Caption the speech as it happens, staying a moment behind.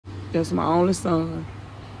That's my only son.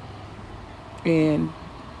 And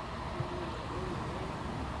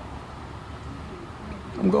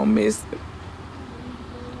I'm gonna miss it.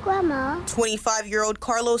 Grandma. 25-year-old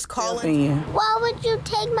Carlos Collins. Why would you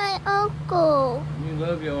take my uncle? You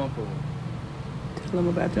love your uncle. Tell him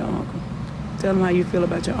about your uncle. Tell him how you feel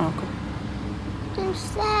about your uncle. I'm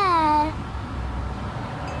sad.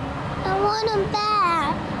 I want him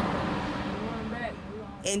back.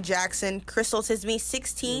 In Jackson, Crystal Tisby,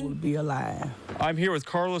 16. Will be alive. I'm here with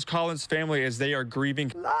Carlos Collins' family as they are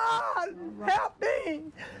grieving. Lord, help me.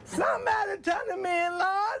 Somebody turn him in,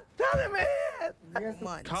 Lord. Turn him in.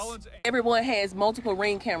 Collins. Everyone has multiple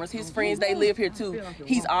Ring cameras. His friends, they live here too.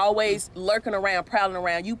 He's always lurking around, prowling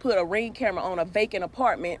around. You put a Ring camera on a vacant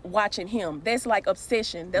apartment watching him. That's like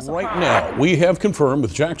obsession. That's a right problem. now, we have confirmed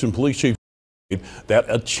with Jackson Police Chief that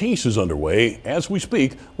a chase is underway as we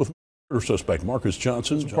speak with suspect Marcus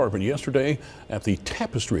Johnson's apartment yesterday at the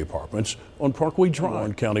Tapestry Apartments on Parkway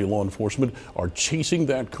Drive. County law enforcement are chasing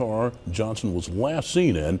that car Johnson was last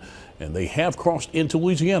seen in, and they have crossed into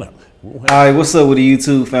Louisiana. All right, what's up with the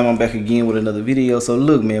YouTube fam? I'm back again with another video. So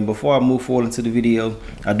look, man, before I move forward into the video,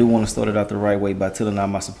 I do want to start it out the right way by telling all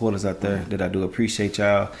my supporters out there that I do appreciate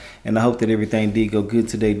y'all, and I hope that everything did go good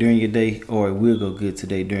today during your day, or it will go good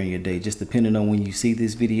today during your day, just depending on when you see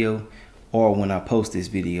this video or when I post this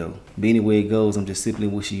video. But anyway it goes, I'm just simply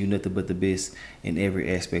wishing you nothing but the best in every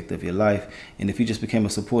aspect of your life. And if you just became a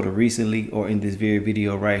supporter recently or in this very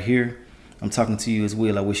video right here, I'm talking to you as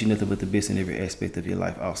well. I wish you nothing but the best in every aspect of your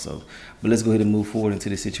life also. But let's go ahead and move forward into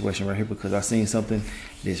this situation right here, because I seen something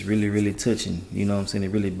that's really, really touching. You know what I'm saying?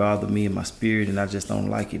 It really bothered me in my spirit, and I just don't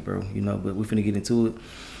like it, bro. You know, but we're finna get into it.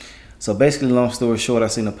 So basically, long story short, I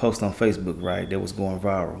seen a post on Facebook, right, that was going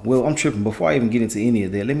viral. Well, I'm tripping. Before I even get into any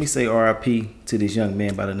of that, let me say RIP to this young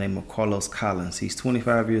man by the name of Carlos Collins. He's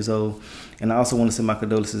 25 years old, and I also want to send my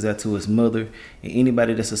condolences out to his mother and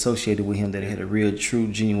anybody that's associated with him that had a real, true,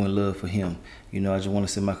 genuine love for him. You know, I just want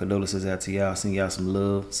to send my condolences out to y'all, send y'all some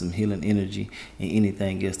love, some healing energy, and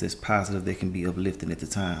anything else that's positive that can be uplifting at the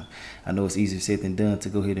time. I know it's easier said than done to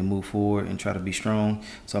go ahead and move forward and try to be strong,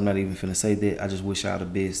 so I'm not even finna say that. I just wish y'all the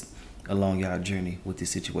best along y'all journey with this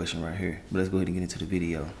situation right here. But let's go ahead and get into the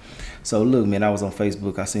video. So look, man, I was on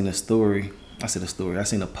Facebook. I seen a story. I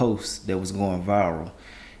seen a post that was going viral,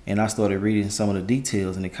 and I started reading some of the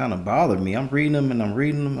details, and it kind of bothered me. I'm reading them and I'm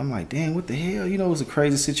reading them. I'm like, damn, what the hell? You know, it was a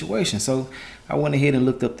crazy situation. So I went ahead and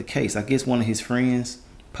looked up the case. I guess one of his friends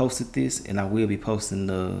posted this, and I will be posting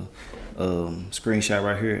the screenshot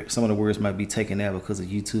right here. Some of the words might be taken out because of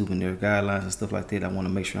YouTube and their guidelines and stuff like that. I want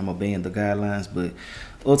to make sure I'm obeying the guidelines, but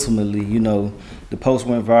ultimately, you know, the post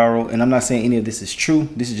went viral, and I'm not saying any of this is true.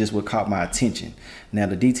 This is just what caught my attention. Now,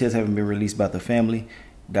 the details haven't been released by the family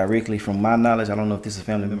directly from my knowledge. I don't know if this is a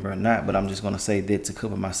family member or not, but I'm just going to say that to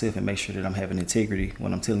cover myself and make sure that I'm having integrity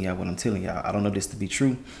when I'm telling y'all what I'm telling y'all. I don't know this to be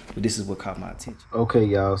true, but this is what caught my attention. Okay,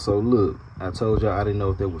 y'all, so look, I told y'all I didn't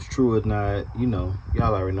know if that was true or not. You know,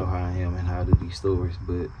 y'all already know how I am and how I do these stories,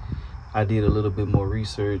 but I did a little bit more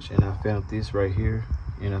research, and I found this right here,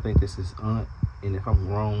 and I think this is Aunt, and if I'm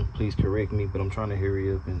wrong, please correct me, but I'm trying to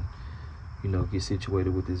hurry up and, you know, get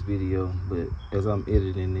situated with this video. But as I'm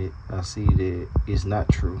editing it, I see that it's not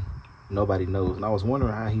true. Nobody knows. And I was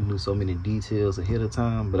wondering how he knew so many details ahead of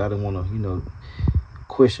time, but I didn't want to, you know,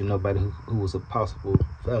 question nobody who was a possible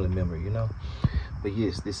family member, you know. But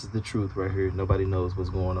yes, this is the truth right here. Nobody knows what's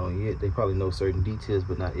going on yet. They probably know certain details,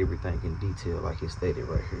 but not everything in detail like it's stated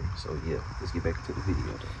right here. So yeah, let's get back into the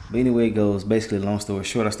video. But anyway it goes, basically, long story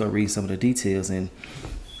short, I start reading some of the details, and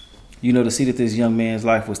you know, to see that this young man's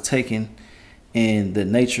life was taken and the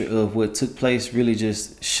nature of what took place really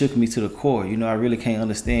just shook me to the core. You know, I really can't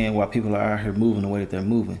understand why people are out here moving the way that they're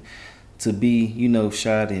moving. To be, you know,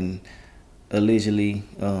 shot and allegedly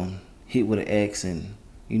hit with an axe and,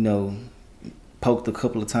 you know, poked a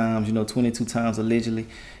couple of times, you know, 22 times allegedly,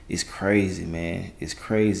 it's crazy, man. It's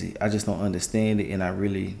crazy. I just don't understand it, and I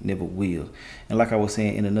really never will. And like I was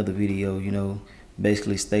saying in another video, you know,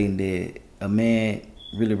 basically stating that a man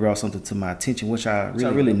really brought something to my attention, which I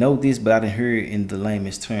really know this, but I didn't hear it in the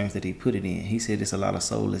lamest terms that he put it in. He said there's a lot of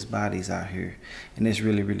soulless bodies out here, and that's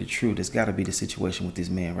really, really true. That's got to be the situation with this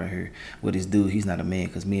man right here. With this dude, he's not a man,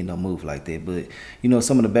 because men don't move like that. But, you know,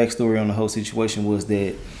 some of the backstory on the whole situation was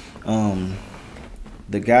that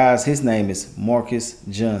the guy's, his name is Marcus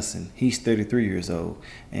Johnson. He's 33 years old,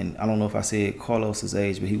 and I don't know if I said Carlos's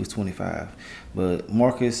age, but he was 25. But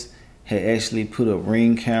Marcus had actually put up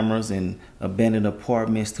Ring cameras in abandoned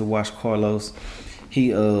apartments to watch Carlos. He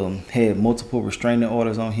had multiple restraining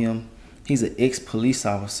orders on him. He's an ex-police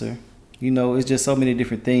officer. You know, it's just so many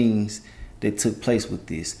different things that took place with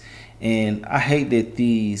this. And I hate that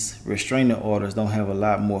these restraining orders don't have a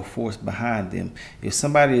lot more force behind them. If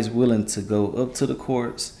somebody is willing to go up to the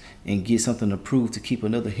courts and get something to prove to keep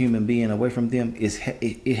another human being away from them,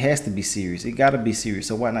 it has to be serious. It got to be serious.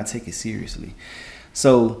 So why not take it seriously?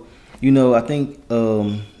 So, you know, I think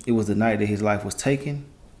it was the night that his life was taken,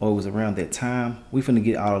 or it was around that time. We're finna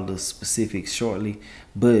get all of the specifics shortly.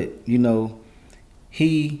 But, you know,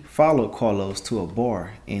 he followed Carlos to a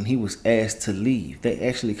bar and he was asked to leave. They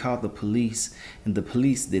actually called the police and the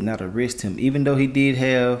police did not arrest him. Even though he did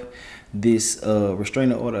have this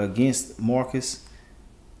restraining order against Marcus,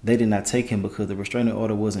 they did not take him because the restraining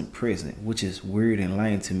order wasn't present, which is weird and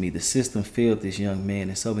lame to me. The system failed this young man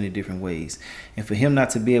in so many different ways. And for him not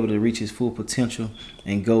to be able to reach his full potential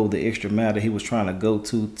and go the extra mile that he was trying to go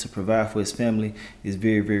to provide for his family is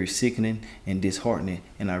very, very sickening and disheartening.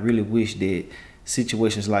 And I really wish that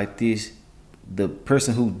situations like this, the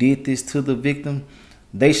person who did this to the victim,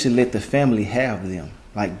 they should let the family have them.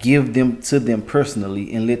 Like, give them to them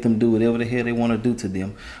personally and let them do whatever the hell they want to do to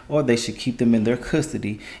them. Or they should keep them in their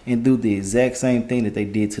custody and do the exact same thing that they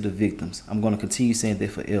did to the victims. I'm going to continue saying that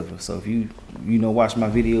forever. So if you watch my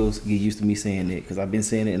videos, get used to me saying that, because I've been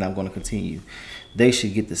saying it and I'm going to continue. They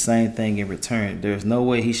should get the same thing in return. There's no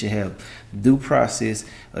way he should have due process,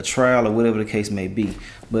 a trial, or whatever the case may be.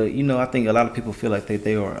 But, you know, I think a lot of people feel like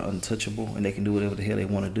they are untouchable and they can do whatever the hell they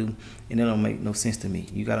want to do. And it don't make no sense to me.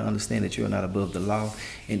 You got to understand that you're not above the law.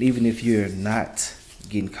 And even if you're not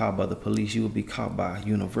getting caught by the police, you will be caught by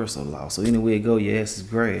universal law. So anywhere you go, your ass is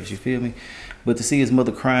grass, you feel me? But to see his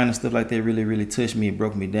mother crying and stuff like that really, really touched me and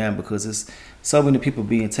broke me down, because it's so many people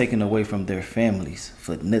being taken away from their families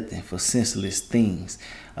for nothing, for senseless things.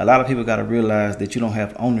 A lot of people got to realize that you don't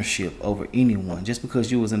have ownership over anyone. Just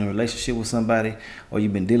because you was in a relationship with somebody or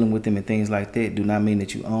you've been dealing with them and things like that do not mean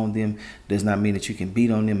that you own them. Does not mean that you can beat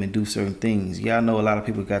on them and do certain things. Y'all know a lot of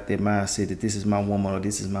people got that mindset that this is my woman or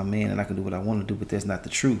this is my man and I can do what I want to do, but that's not the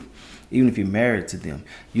truth. Even if you're married to them,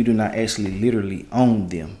 you do not actually literally own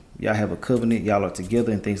them. Y'all have a covenant, y'all are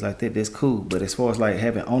together and things like that, that's cool. But as far as like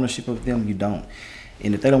having ownership of them, you don't.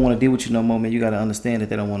 And if they don't want to deal with you no more, man, you got to understand that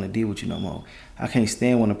they don't want to deal with you no more. I can't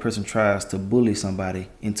stand when a person tries to bully somebody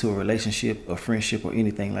into a relationship or friendship or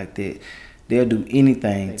anything like that. They'll do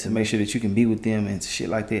anything to make sure that you can be with them and shit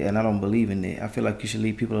like that. And I don't believe in that. I feel like you should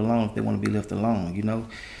leave people alone if they want to be left alone, you know.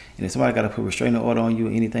 And if somebody got to put a restraining order on you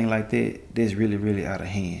or anything like that, that's really, really out of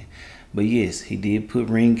hand. But yes, he did put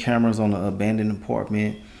Ring cameras on an abandoned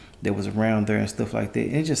apartment that was around there and stuff like that.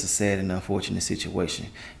 And it's just a sad and unfortunate situation.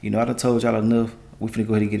 You know, I done told y'all enough. We're finna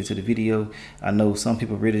go ahead and get into the video. I know some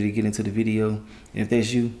people are ready to get into the video. And if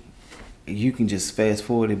that's you, you can just fast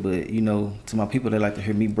forward it. But, you know, to my people, they like to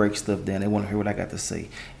hear me break stuff down. They want to hear what I got to say.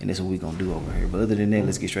 And that's what we're going to do over here. But other than that,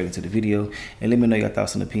 let's get straight into the video. And let me know your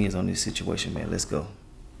thoughts and opinions on this situation, man. Let's go.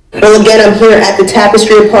 Well, again, I'm here at the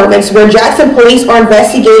Tapestry Apartments where Jackson police are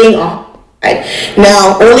investigating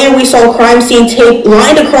Now, earlier we saw crime scene tape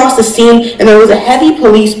lined across the scene and there was a heavy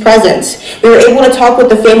police presence. We were able to talk with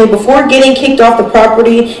the family before getting kicked off the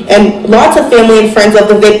property, and lots of family and friends of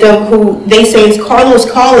the victim, who they say is Carlos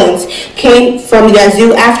Collins, came from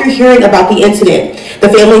Yazoo after hearing about the incident. The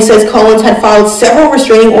family says Collins had filed several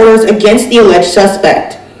restraining orders against the alleged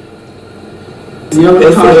suspect. You know,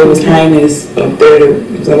 they said it was heinous up there.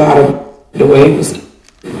 There was a lot of the way it was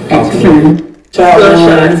executed. Child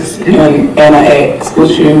guns and an axe, what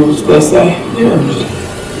you was gonna say. Yeah.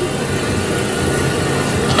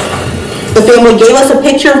 The family gave us a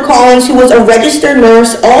picture of Collins, who was a registered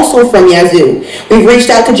nurse, also from Yazoo. We've reached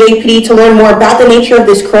out to JPD to learn more about the nature of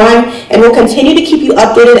this crime, and we'll continue to keep you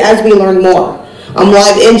updated as we learn more. I'm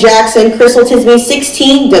live in Jackson. Crystal Tisby,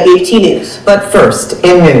 16 WFT News. But first,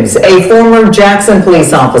 in news, a former Jackson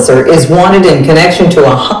police officer is wanted in connection to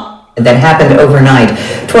a that happened overnight.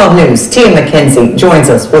 12 News, Tia McKenzie joins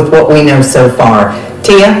us with what we know so far.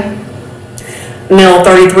 Tia? Male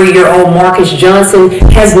 33-year-old Marcus Johnson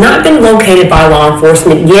has not been located by law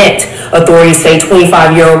enforcement yet. Authorities say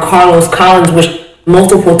 25-year-old Carlos Collins was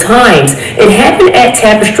multiple times. It happened at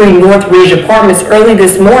Tapestry Northridge Apartments early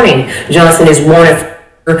this morning. Johnson is wanted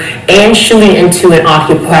and shooting into an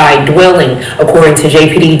occupied dwelling. According to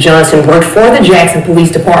JPD, Johnson worked for the Jackson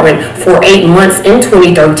Police Department for 8 months in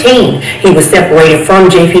 2013. He was separated from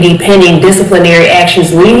JPD pending disciplinary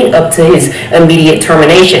actions leading up to his immediate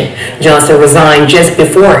termination. Johnson resigned just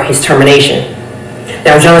before his termination.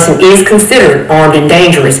 Now, Johnson is considered armed and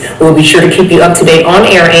dangerous. We'll be sure to keep you up to date on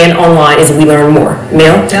air and online as we learn more.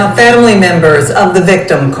 Mel? Now, family members of the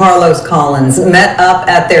victim, Carlos Collins, met up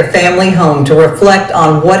at their family home to reflect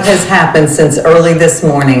on what has happened since early this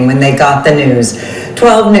morning when they got the news.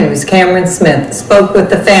 12 News, Cameron Smith spoke with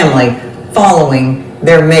the family following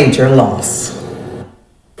their major loss.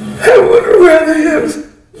 I would rather him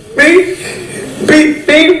be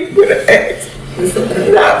with an ex.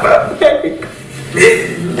 Not my baby.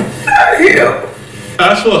 Not him.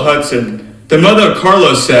 Ashla Hudson, the mother of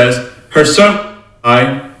Carlos, says her son,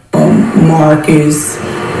 Marcus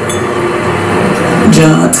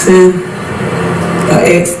Johnson, an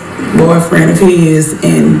ex-boyfriend of his,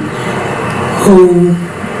 and who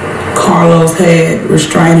Carlos had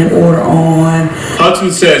restraining order on.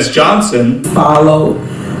 Hudson says Johnson followed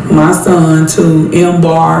my son to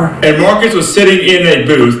M-Bar. And Marcus was sitting in a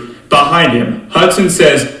booth behind him. Hudson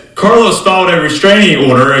says Carlos filed a restraining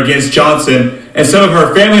order against Johnson, and some of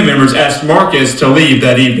her family members asked Marcus to leave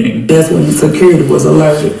that evening. That's when the security was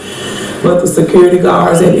alerted. But the security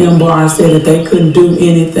guards at M-Bar said that they couldn't do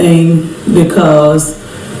anything because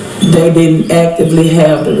they didn't actively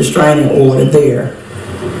have the restraining order there.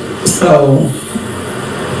 So,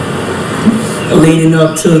 leading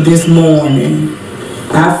up to this morning,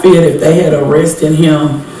 I feel if they had arrested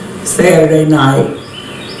him Saturday night,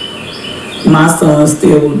 my son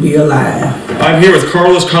still would be alive. I'm here with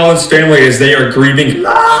Carlos Collins' family as they are grieving.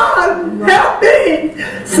 Lord, help me.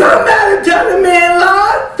 Somebody turn him in,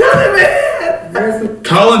 Lord. Turn him in.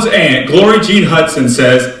 Collins' aunt, Glory Jean Hudson,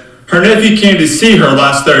 says her nephew came to see her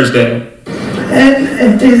last Thursday.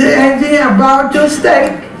 And she said, Auntie, I bought your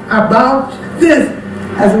steak. I bought this.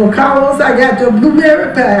 I said, well, Carlos, I got your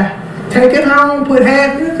blueberry pie. Take it home, put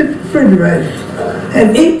half in the refrigerator,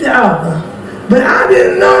 and eat the other. But I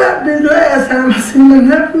didn't know that the last time I seen my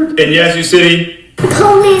nephew. In Yazoo City,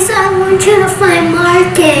 Police, I want you to find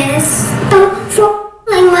Marcus. I'm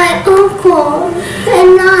following my uncle at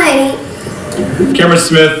night. Cameron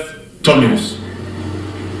Smith, 12 News.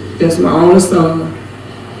 That's my only son.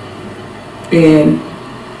 And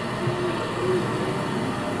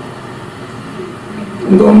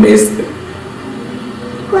I'm gonna miss it.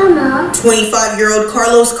 Grandma. 25-year-old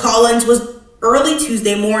Carlos Collins was early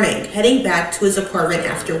Tuesday morning, heading back to his apartment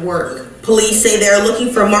after work. Police say they are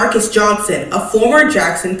looking for Marcus Johnson, a former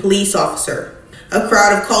Jackson police officer. A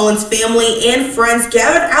crowd of Collins' family and friends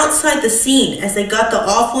gathered outside the scene as they got the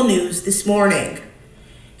awful news this morning.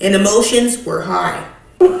 And emotions were high.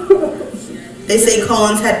 They say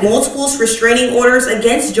Collins had multiple restraining orders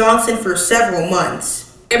against Johnson for several months.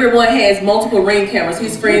 Everyone has multiple ring cameras.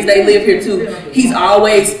 His friends, they live here too. He's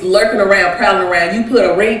always lurking around, prowling around. You put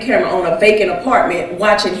a ring camera on a vacant apartment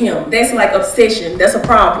watching him. That's like obsession. That's a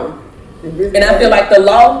problem. And I feel like the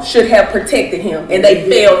law should have protected him, and they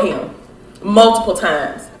failed him multiple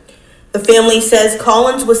times. The family says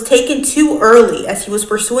Collins was taken too early as he was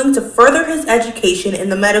pursuing to further his education in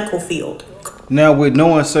the medical field. Now, with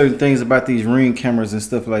knowing certain things about these ring cameras and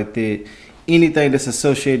stuff like that, anything that's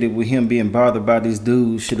associated with him being bothered by these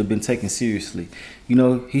dudes should have been taken seriously. You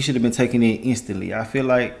know, he should have been taken in instantly. I feel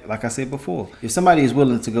like I said before, if somebody is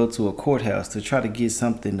willing to go to a courthouse to try to get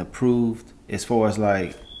something approved as far as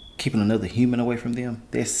like keeping another human away from them,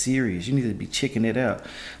 that's serious. You need to be checking it out.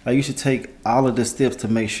 Like, you should take all of the steps to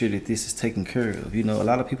make sure that this is taken care of. You know, a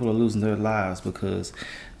lot of people are losing their lives because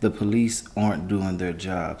the police aren't doing their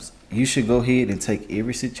jobs. You should go ahead and take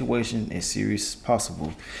every situation as serious as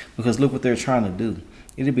possible, because look what they're trying to do.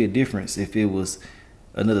 It'd be a difference if it was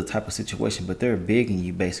another type of situation, but they're begging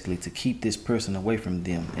you basically to keep this person away from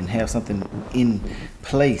them and have something in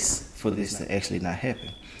place for this to actually not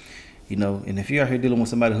happen. You know, and if you're out here dealing with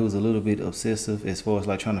somebody who's a little bit obsessive as far as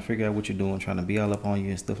like trying to figure out what you're doing, trying to be all up on you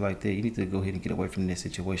and stuff like that, you need to go ahead and get away from this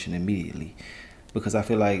situation immediately. Because I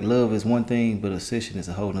feel like love is one thing, but obsession is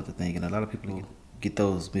a whole other thing. And a lot of people get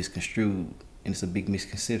those misconstrued, and it's a big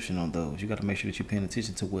misconception on those. You got to make sure that you're paying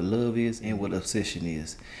attention to what love is and what obsession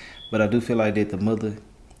is. But I do feel like that the mother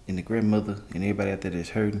and the grandmother and everybody out there that's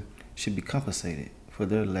hurting should be compensated for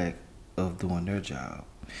their lack of doing their job.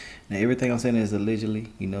 Now, everything I'm saying is allegedly,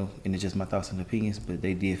 you know, and it's just my thoughts and opinions, but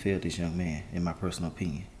they did fail this young man, in my personal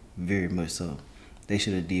opinion. Very much so. They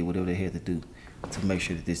should have did whatever they had to do to make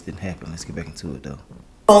sure that this didn't happen. Let's get back into it, though.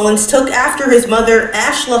 Collins took after his mother,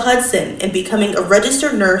 Ashla Hudson, in becoming a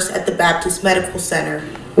registered nurse at the Baptist Medical Center.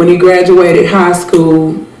 When he graduated high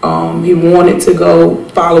school, he wanted to go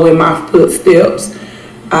follow in my footsteps.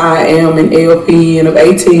 I am an LPN of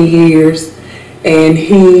 18 years, and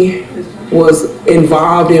he was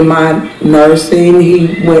involved in my nursing.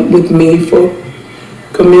 He went with me for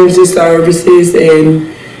community services,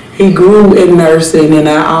 and he grew in nursing, and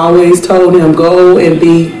I always told him, go and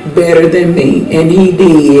be better than me, and he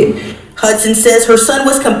did. Hudson says her son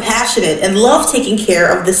was compassionate and loved taking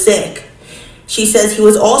care of the sick. She says he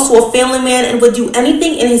was also a family man and would do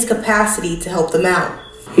anything in his capacity to help them out.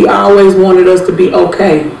 He always wanted us to be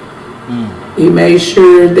okay. He made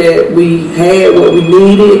sure that we had what we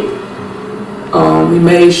needed. We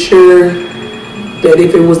made sure that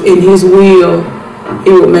if it was in his will,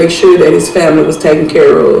 he would make sure that his family was taken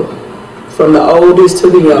care of, from the oldest to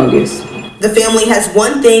the youngest. The family has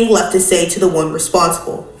one thing left to say to the one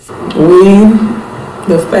responsible. We,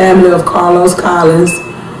 the family of Carlos Collins,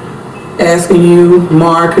 asking you,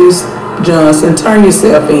 Marcus Johnson, turn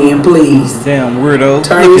yourself in, please. Damn weirdo.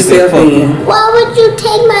 Turn yourself in. Why would you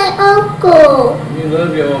take my uncle? You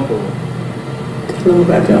love your uncle. Tell him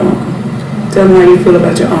about your uncle. Tell him how you feel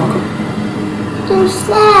about your uncle. I'm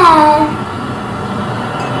sad.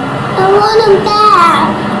 I want him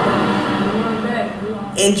back.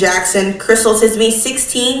 In Jackson, Crystal Tisby,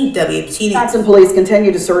 16 WBT News. Jackson police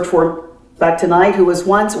continue to search for back tonight who was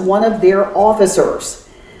once one of their officers.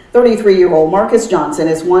 33-year-old Marcus Johnson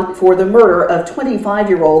is wanted for the murder of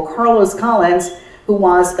 25-year-old Carlos Collins, who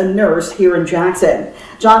was a nurse here in Jackson.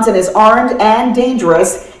 Johnson is armed and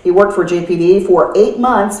dangerous. He worked for JPD for 8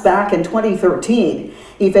 months back in 2013.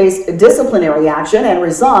 He faced disciplinary action and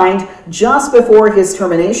resigned just before his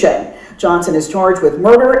termination. Johnson is charged with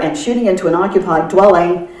murder and shooting into an occupied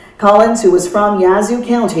dwelling. Collins, who was from Yazoo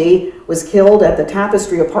County, was killed at the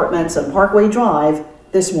Tapestry Apartments on Parkway Drive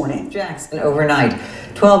this morning. Jackson overnight.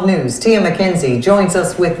 12 News' Tia McKenzie joins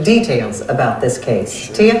us with details about this case.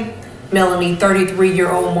 Tia? Melanie,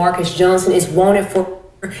 33-year-old Marcus Johnson is wanted for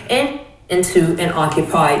into an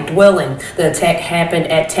occupied dwelling. The attack happened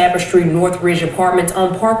at Tapestry Northridge Apartments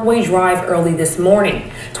on Parkway Drive early this morning.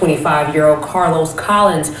 25-year-old Carlos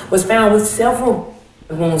Collins was found with several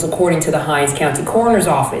wounds, according to the Hinds County Coroner's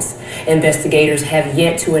Office. Investigators have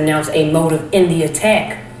yet to announce a motive in the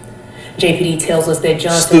attack. JPD tells us that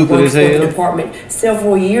Johnson worked for the department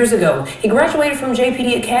several years ago. He graduated from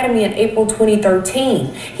JPD Academy in April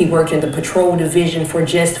 2013. He worked in the patrol division for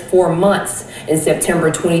just 4 months. In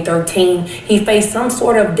September 2013, he faced some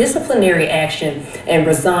sort of disciplinary action and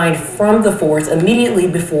resigned from the force immediately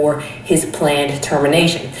before his planned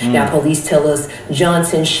termination. Now, police tell us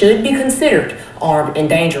Johnson should be considered armed and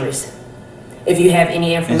dangerous. If you have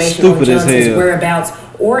any information on Johnson's whereabouts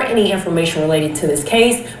or any information related to this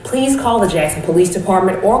case, please call the Jackson Police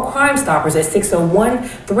Department or Crime Stoppers at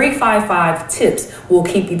 601-355-TIPS. We'll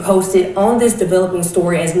keep you posted on this developing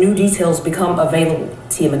story as new details become available.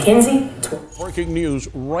 Tia McKenzie. Breaking news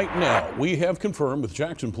right now. We have confirmed with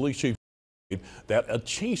Jackson Police Chief that a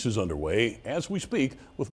chase is underway as we speak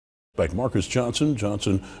with Marcus Johnson.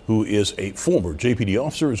 Johnson, who is a former JPD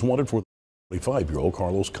officer, is wanted for 25-year-old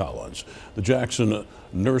Carlos Collins. The Jackson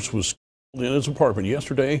nurse was in his apartment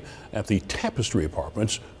yesterday at the Tapestry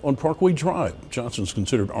Apartments on Parkway Drive. Johnson's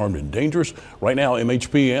considered armed and dangerous. Right now,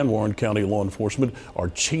 MHP and Warren County law enforcement are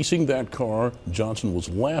chasing that car Johnson was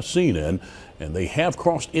last seen in, and they have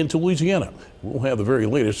crossed into Louisiana. We'll have the very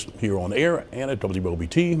latest here on air and at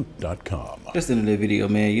WLBT.com. Just in the video,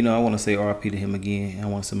 man, you know, I want to say RIP to him again. I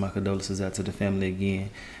want to send my condolences out to the family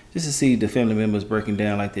again. Just to see the family members breaking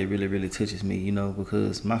down like that really, really touches me, you know,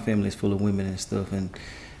 because my family is full of women and stuff, and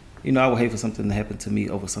you know, I would hate for something to happen to me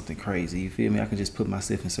over something crazy. You feel me? I can just put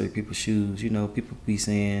myself in certain people's shoes. You know, people be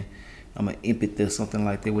saying I'm an empath or something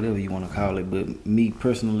like that, whatever you want to call it. But me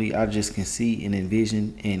personally, I just can see and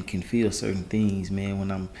envision and can feel certain things, man,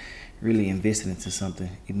 when I'm really invested into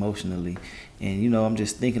something emotionally. And, you know, I'm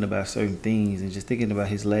just thinking about certain things and just thinking about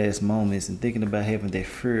his last moments and thinking about having that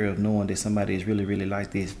fear of knowing that somebody is really, really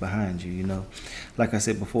like this behind you, you know. Like I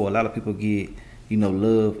said before, a lot of people get, you know,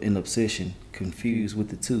 love and obsession confused with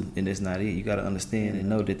the two, and that's not it. You got to understand and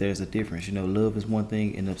know that there's a difference. You know, love is one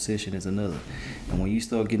thing and obsession is another. And when you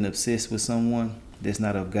start getting obsessed with someone that's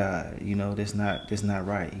not of God, you know, that's not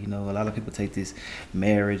right. You know, a lot of people take this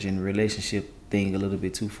marriage and relationship thing a little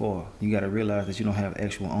bit too far. You got to realize that you don't have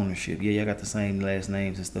actual ownership. Yeah, y'all got the same last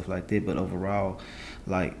names and stuff like that, but overall,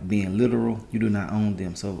 like being literal, you do not own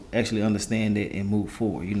them. So actually understand that and move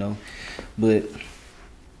forward, you know. But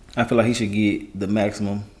I feel like he should get the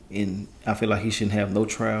maximum, and I feel like he shouldn't have no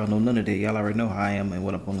trial, no none of that. Y'all already know how I am and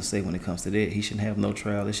what I'm going to say when it comes to that. He shouldn't have no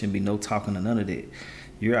trial. There shouldn't be no talking or none of that.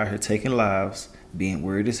 You're out here taking lives, being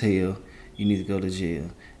weird as hell. You need to go to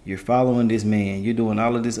jail. You're following this man. You're doing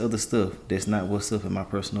all of this other stuff. That's not what's up in my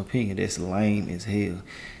personal opinion. That's lame as hell.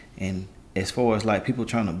 And as far as like people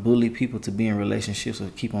trying to bully people to be in relationships or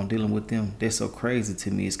keep on dealing with them, that's so crazy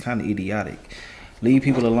to me. It's kind of idiotic. Leave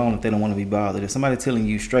people alone if they don't want to be bothered. If somebody telling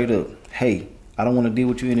you straight up, hey, I don't want to deal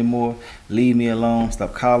with you anymore, leave me alone,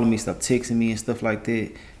 stop calling me, stop texting me and stuff like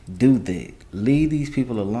that, do that. Leave these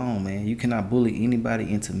people alone, man. You cannot bully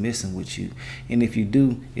anybody into messing with you. And if you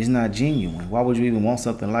do, it's not genuine. Why would you even want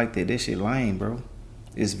something like that? That shit lame, bro.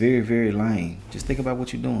 It's very, very lame. Just think about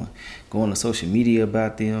what you're doing. Going to social media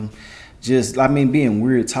about them, just, being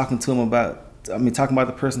weird, talking to them about, talking about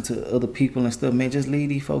the person to other people and stuff, man, just leave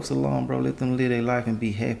these folks alone, bro. Let them live their life and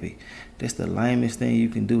be happy. That's the lamest thing you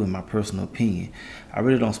can do, in my personal opinion. I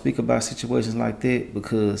really don't speak about situations like that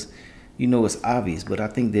because, it's obvious, but I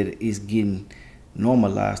think that it's getting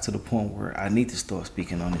normalized to the point where I need to start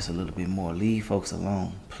speaking on this a little bit more. Leave folks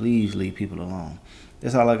alone. Please leave people alone.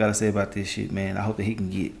 That's all I got to say about this shit, man. I hope that he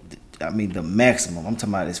can get, the maximum. I'm talking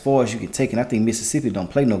about as far as you can take it. I think Mississippi don't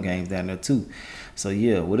play no games down there, too. So,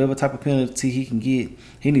 yeah, whatever type of penalty he can get,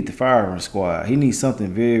 he need the firing squad. He needs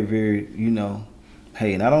something very, very,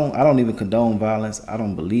 hey, and I don't even condone violence. I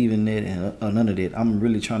don't believe in that and none of that. I'm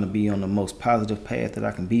really trying to be on the most positive path that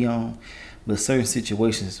I can be on. But certain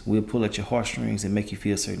situations will pull at your heartstrings and make you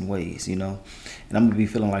feel certain ways, And I'm going to be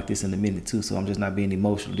feeling like this in a minute, too, so I'm just not being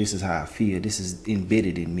emotional. This is how I feel. This is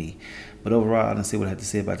embedded in me. But overall, I didn't say what I had to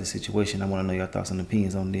say about the situation. I want to know your thoughts and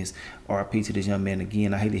opinions on this. RIP to this young man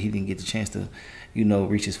again. I hate that he didn't get the chance to,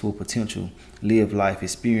 reach his full potential, live life,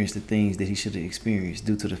 experience the things that he should have experienced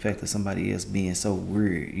due to the fact of somebody else being so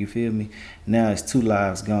weird. You feel me? Now it's 2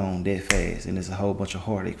 lives gone that fast, and it's a whole bunch of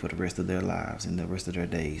heartache for the rest of their lives and the rest of their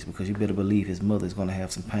days, because you better believe his mother is going to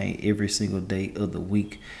have some pain every single day of the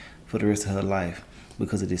week for the rest of her life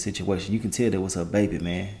because of this situation. You can tell that was her baby,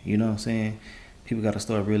 man. You know what I'm saying? People got to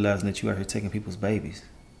start realizing that you out here taking people's babies,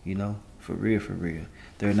 for real, for real.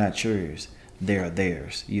 They're not yours. They're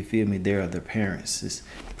theirs. You feel me? They are their parents. It's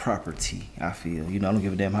property, I feel. I don't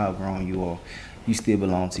give a damn how grown you are. You still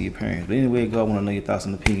belong to your parents. But anyway, I want to know your thoughts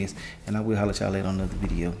and opinions, and I will holler at y'all later on another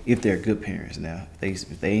video. If they're good parents now.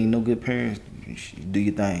 If they ain't no good parents, you do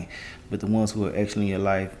your thing. But the ones who are actually in your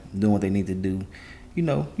life, doing what they need to do, you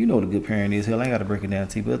know what a good parent is. Hell, I ain't got to break it down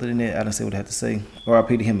to you. But other than that, I done said what I had to say. RIP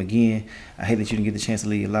to him again. I hate that you didn't get the chance to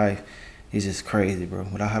live your life. It's just crazy, bro.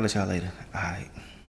 But I'll holler at y'all later. All right.